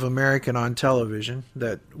crying Native American on television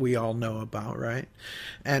that we all know about, right?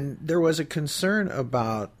 And there was a concern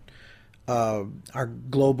about our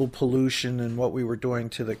global pollution and what we were doing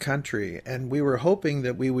to the country. And we were hoping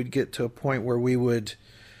that we would get to a point where we would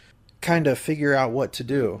kind of figure out what to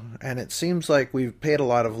do. And it seems like we've paid a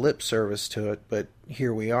lot of lip service to it, but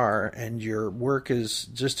here we are, and your work is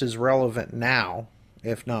just as relevant now,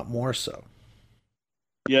 if not more so.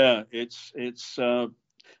 Yeah, it's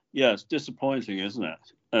disappointing, isn't it?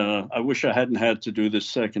 I wish I hadn't had to do this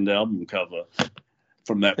second album cover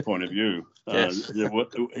from that point of view. Yes. It was,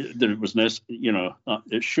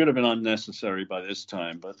 it should have been unnecessary by this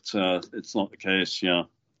time, but it's not the case. Yeah.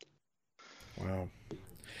 Wow.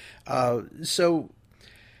 So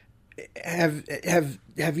have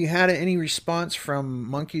you had any response from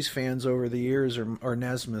Monkees fans over the years, or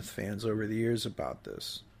Nesmith fans over the years about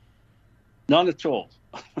this? None at all.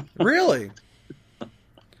 Really?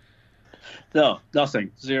 No,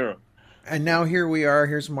 nothing. Zero. And now here we are.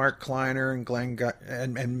 Here's Mark Kleiner and Glenn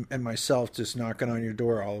and myself just knocking on your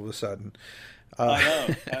door all of a sudden.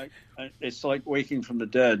 I know. It's like waking from the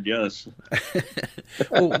dead. Yes.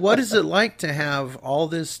 Well, what is it like to have all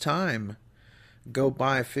this time go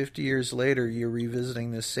by? 50 years later, you're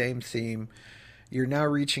revisiting the same theme. You're now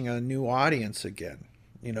reaching a new audience again.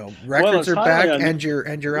 Records are back, and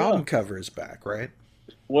your album cover is back, right?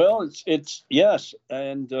 Well, it's yes,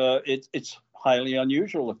 and it's highly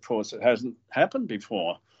unusual. Of course, it hasn't happened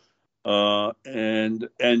before, and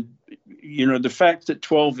the fact that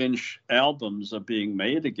 12-inch albums are being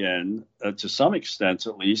made again, to some extent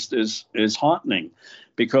at least, is heartening,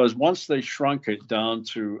 because once they shrunk it down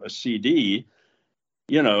to a CD,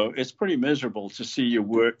 it's pretty miserable to see your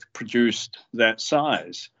work produced that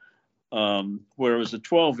size. Whereas a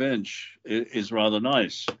 12-inch is rather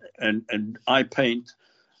nice, and I paint.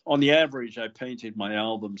 On the average, I painted my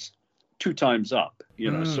albums 2 times up,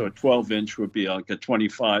 so a 12-inch would be like a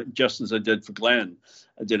 25, just as I did for Glenn.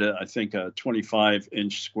 I did, I think, a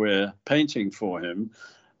 25-inch square painting for him.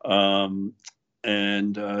 And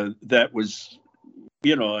that was,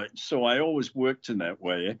 so I always worked in that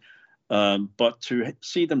way. But to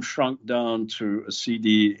see them shrunk down to a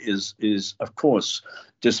CD is of course,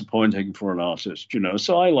 disappointing for an artist,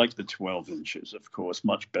 So I like the 12 inches, of course,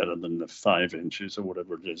 much better than the 5 inches or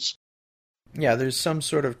whatever it is. Yeah, there's some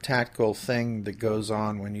sort of tactile thing that goes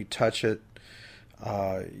on when you touch it.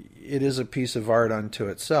 It is a piece of art unto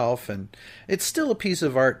itself, and it's still a piece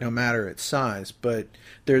of art no matter its size, but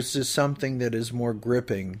there's just something that is more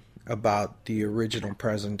gripping about the original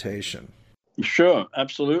presentation. Sure,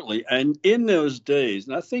 absolutely. And in those days,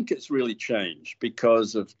 and I think it's really changed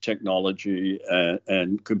because of technology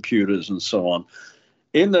and computers and so on.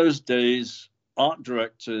 In those days, art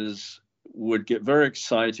directors would get very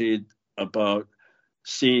excited about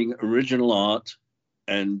seeing original art,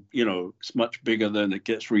 and it's much bigger than it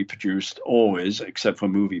gets reproduced always, except for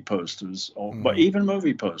movie posters, but even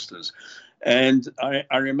movie posters. And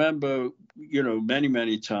I remember,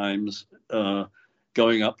 many times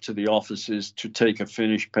going up to the offices to take a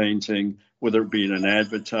finished painting, whether it be in an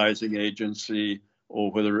advertising agency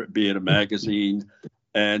or whether it be in a magazine,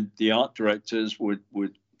 and the art directors would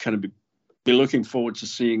kind of be looking forward to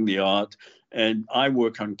seeing the art. And I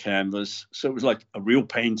work on canvas, so it was like a real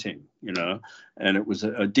painting, and it was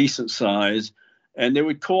a decent size. And they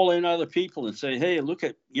would call in other people and say, "Hey, look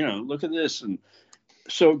at this." And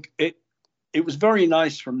so it was very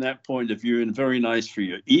nice from that point of view, and very nice for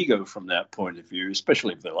your ego from that point of view,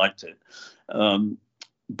 especially if they liked it.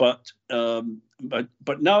 But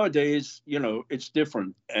nowadays, it's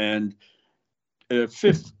different. And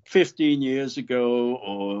 15 years ago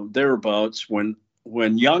or thereabouts, when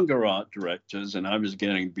younger art directors, and I was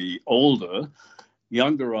getting to be older,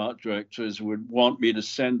 younger art directors would want me to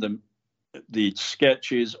send them the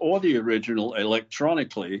sketches or the original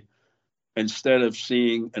electronically instead of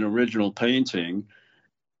seeing an original painting,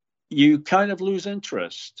 you kind of lose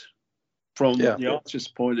interest from the artist's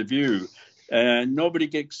point of view. And nobody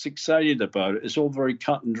gets excited about it. It's all very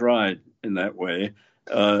cut and dried in that way,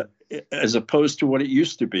 as opposed to what it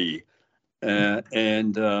used to be. And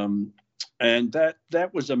that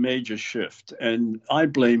was a major shift. And I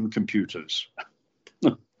blame computers.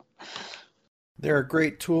 They're a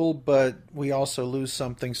great tool, but we also lose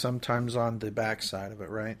something sometimes on the backside of it,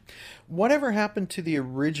 right? Whatever happened to the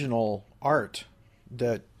original art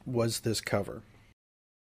that was this cover?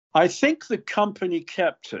 I think the company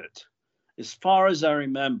kept it, as far as I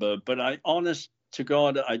remember, but honest to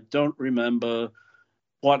God, I don't remember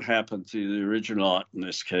what happened to the original art in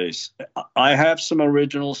this case. I have some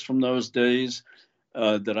originals from those days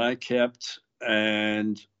that I kept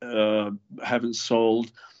and haven't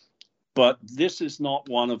sold, but this is not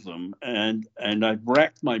one of them. And I've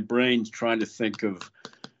racked my brains trying to think of.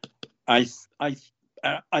 I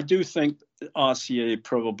do think RCA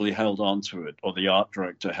probably held on to it, or the art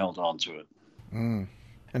director held on to it. Mm.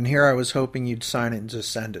 And here I was hoping you'd sign it and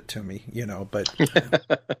just send it to me, but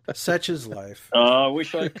such is life. I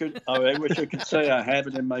wish I could say I have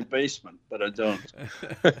it in my basement, but I don't.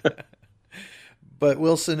 But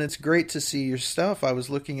Wilson, it's great to see your stuff. I was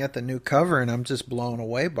looking at the new cover and I'm just blown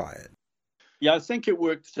away by it. Yeah, I think it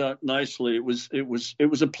worked out nicely. It was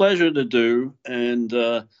a pleasure to do, and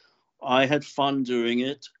I had fun doing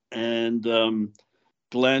it. And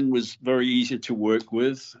Glenn was very easy to work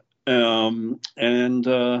with. It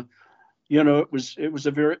was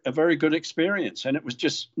a very good experience, and it was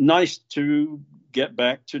just nice to get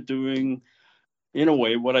back to doing, in a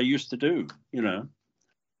way, what I used to do.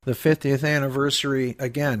 The 50th anniversary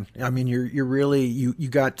again. I mean, you're really you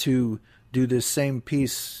got to do this same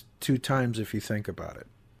piece 2 times if you think about it.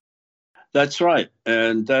 That's right,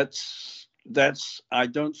 and that's I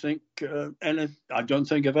don't think I've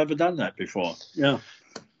ever done that before. Yeah.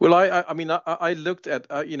 Well, I looked at,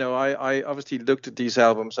 I obviously looked at these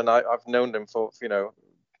albums, and I've known them for,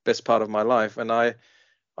 best part of my life. And I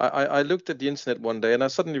looked at the internet one day, and I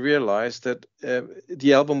suddenly realized that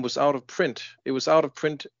the album was out of print. It was out of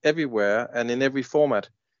print everywhere and in every format.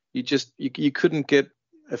 You couldn't get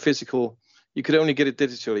a physical. You could only get it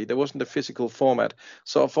digitally. There wasn't a physical format.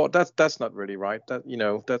 So I thought that's not really right.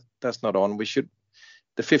 That's not on. We should,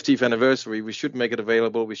 the 50th anniversary, we should make it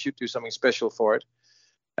available. We should do something special for it.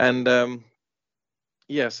 And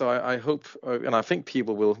so I hope, and I think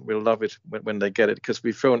people will love it when they get it, because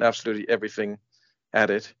we've thrown absolutely everything at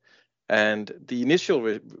it. And the initial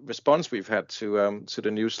response we've had to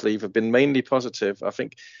the new sleeve have been mainly positive. I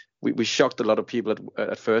think we shocked a lot of people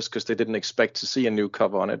at first because they didn't expect to see a new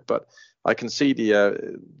cover on it. But I can see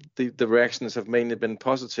the reactions have mainly been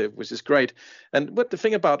positive, which is great. And what the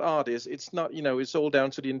thing about art is, it's not, it's all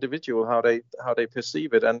down to the individual how they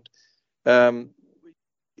perceive it. And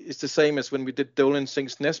it's the same as when we did Dolan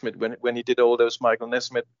Sings Nesmith, when he did all those Michael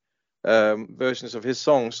Nesmith versions of his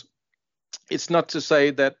songs. It's not to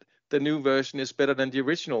say that the new version is better than the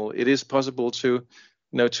original. It is possible to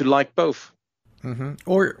like both. Mm-hmm.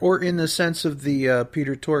 Or in the sense of the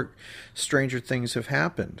Peter Tork, Stranger Things Have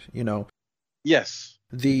Happened. Yes.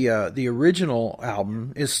 The original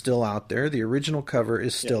album is still out there. The original cover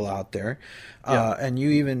is still out there. And you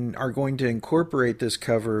even are going to incorporate this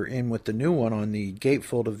cover in with the new one on the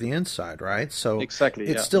gatefold of the inside, right? So exactly,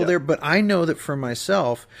 it's still there. But I know that for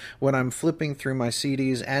myself, when I'm flipping through my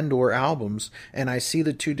CDs and or albums and I see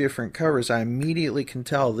the two different covers, I immediately can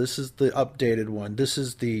tell this is the updated one. This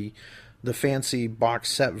is the fancy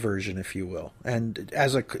box set version, if you will. And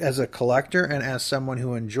as a collector and as someone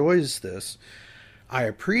who enjoys this, I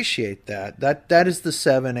appreciate that. That is the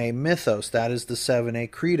 7A mythos. That is the 7A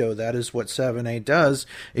credo. That is what 7A does,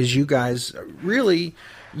 is you guys really,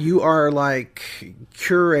 you are like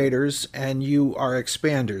curators and you are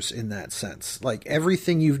expanders in that sense. Like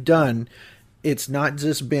everything you've done, it's not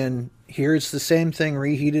just been, here's the same thing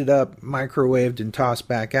reheated up, microwaved, and tossed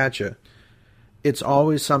back at you. It's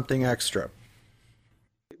always something extra.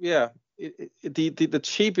 Yeah. The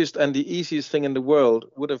cheapest and the easiest thing in the world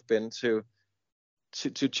would have been to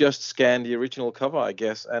just scan the original cover, I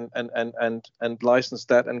guess, and license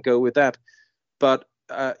that and go with that. But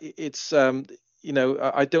it's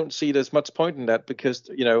I don't see there's much point in that, because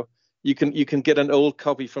you can get an old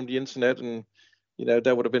copy from the internet, and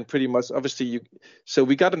that would have been pretty much obviously so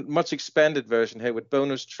we got a much expanded version here with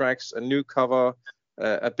bonus tracks, a new cover,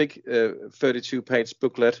 a big 32-page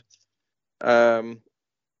booklet.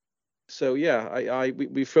 So yeah,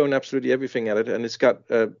 we've thrown absolutely everything at it, and it's got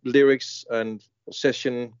lyrics and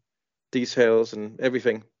session details and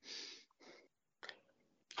everything.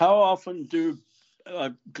 How often do,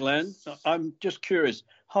 Glenn, I'm just curious,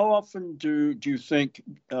 how often do you think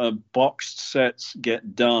boxed sets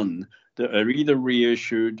get done that are either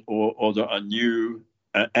reissued or that are new?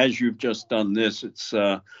 As you've just done this, it's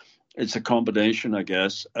a combination, I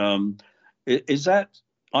guess. Is that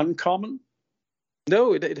uncommon?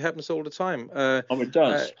 No, it happens all the time. It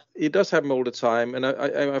does. It does happen all the time, and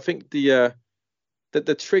I think the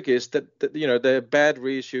trick is that there are bad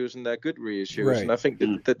reissues and there are good reissues, right. And I think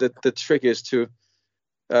that the trick is to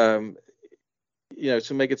to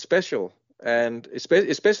make it special, and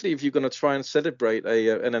especially if you're going to try and celebrate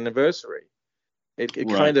an anniversary,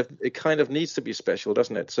 it kind of needs to be special,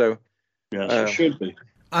 doesn't it? So yes, it should be.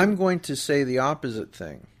 I'm going to say the opposite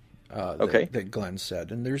thing. That Glenn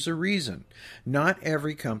said, and there's a reason. Not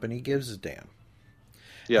every company gives a damn.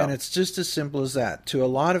 Yeah. And it's just as simple as that. To a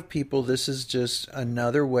lot of people, this is just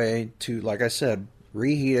another way to, like I said,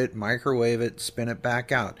 reheat it, microwave it, spin it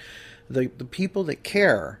back out. The people that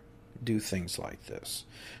care do things like this.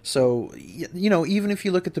 So, even if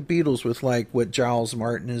you look at the Beatles with like what Giles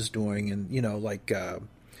Martin is doing, and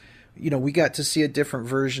we got to see a different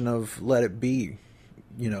version of Let It Be,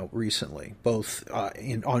 recently, both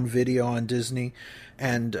on video on Disney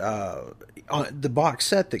and on the box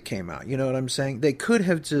set that came out. You know what I'm saying? They could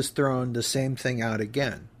have just thrown the same thing out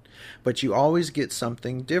again, but you always get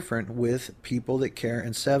something different with people that care,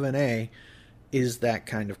 and 7A is that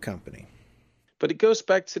kind of company. But it goes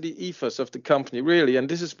back to the ethos of the company, really, and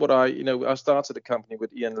this is what I started the company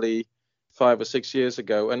with Ian Lee 5 or 6 years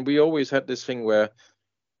ago, and we always had this thing where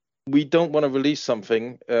we don't want to release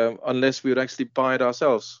something unless we would actually buy it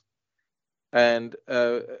ourselves, and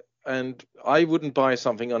I wouldn't buy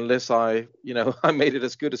something unless I made it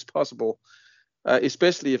as good as possible,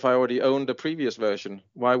 especially if I already owned the previous version.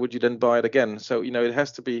 Why would you then buy it again? So it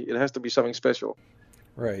has to be something special.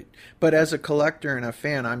 Right, but as a collector and a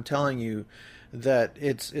fan, I'm telling you that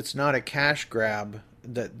it's not a cash grab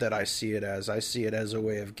that I see it as. I see it as a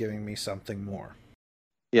way of giving me something more.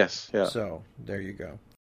 Yes, yeah. So there you go.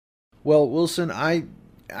 Well, Wilson, I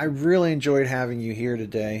really enjoyed having you here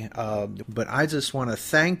today, but I just want to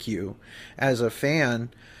thank you as a fan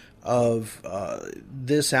of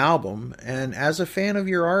this album and as a fan of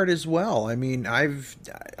your art as well. I mean,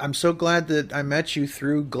 I'm so glad that I met you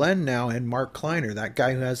through Glenn now and Mark Kleiner, that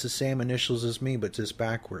guy who has the same initials as me but just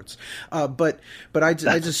backwards. But I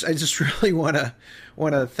just really want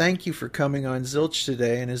to thank you for coming on Zilch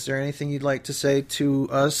today. And is there anything you'd like to say to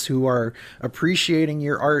us who are appreciating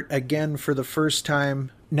your art again for the first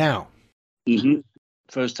time now? Mm-hmm.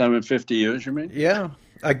 First time in 50 years, you mean? Yeah,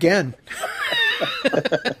 again.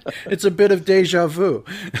 It's a bit of deja vu.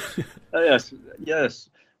 Yes.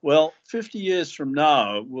 Well, 50 years from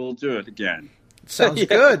now, we'll do it again. Sounds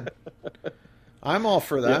good. I'm all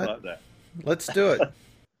for that. Yeah, like that. Let's do it.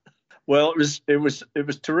 Well, it was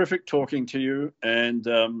terrific talking to you, and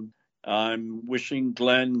I'm wishing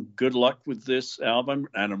Glenn good luck with this album,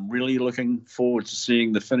 and I'm really looking forward to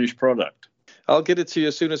seeing the finished product. I'll get it to you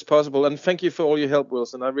as soon as possible, and thank you for all your help,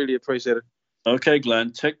 Wilson. I really appreciate it. Okay,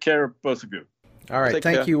 Glenn. Take care of both of you. All right.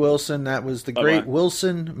 Thank you, Wilson. That was the great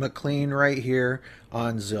Wilson McLean right here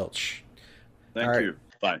on Zilch. Thank you.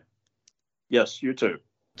 Bye. Yes, you too.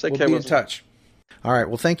 Take We'll care. be in Wilson. touch. All right.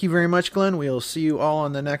 Well, thank you very much, Glenn. We'll see you all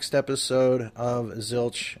on the next episode of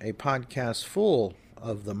Zilch, a podcast full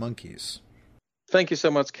of the Monkees. Thank you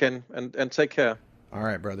so much, Ken, and take care. All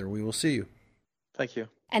right, brother. We will see you. Thank you.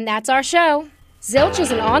 And that's our show. Zilch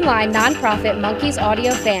is an online nonprofit Monkees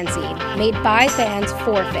audio fanzine made by fans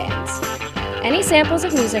for fans. Any samples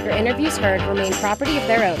of music or interviews heard remain property of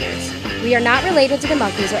their owners. We are not related to the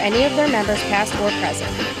Monkees or any of their members past or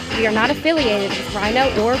present. We are not affiliated with Rhino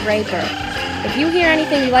or Ray Burke. If you hear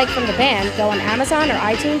anything you like from the band, go on Amazon or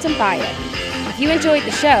iTunes and buy it. If you enjoyed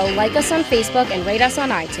the show, like us on Facebook and rate us on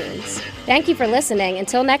iTunes. Thank you for listening.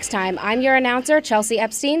 Until next time, I'm your announcer, Chelsea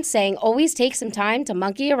Epstein, saying always take some time to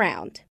monkey around.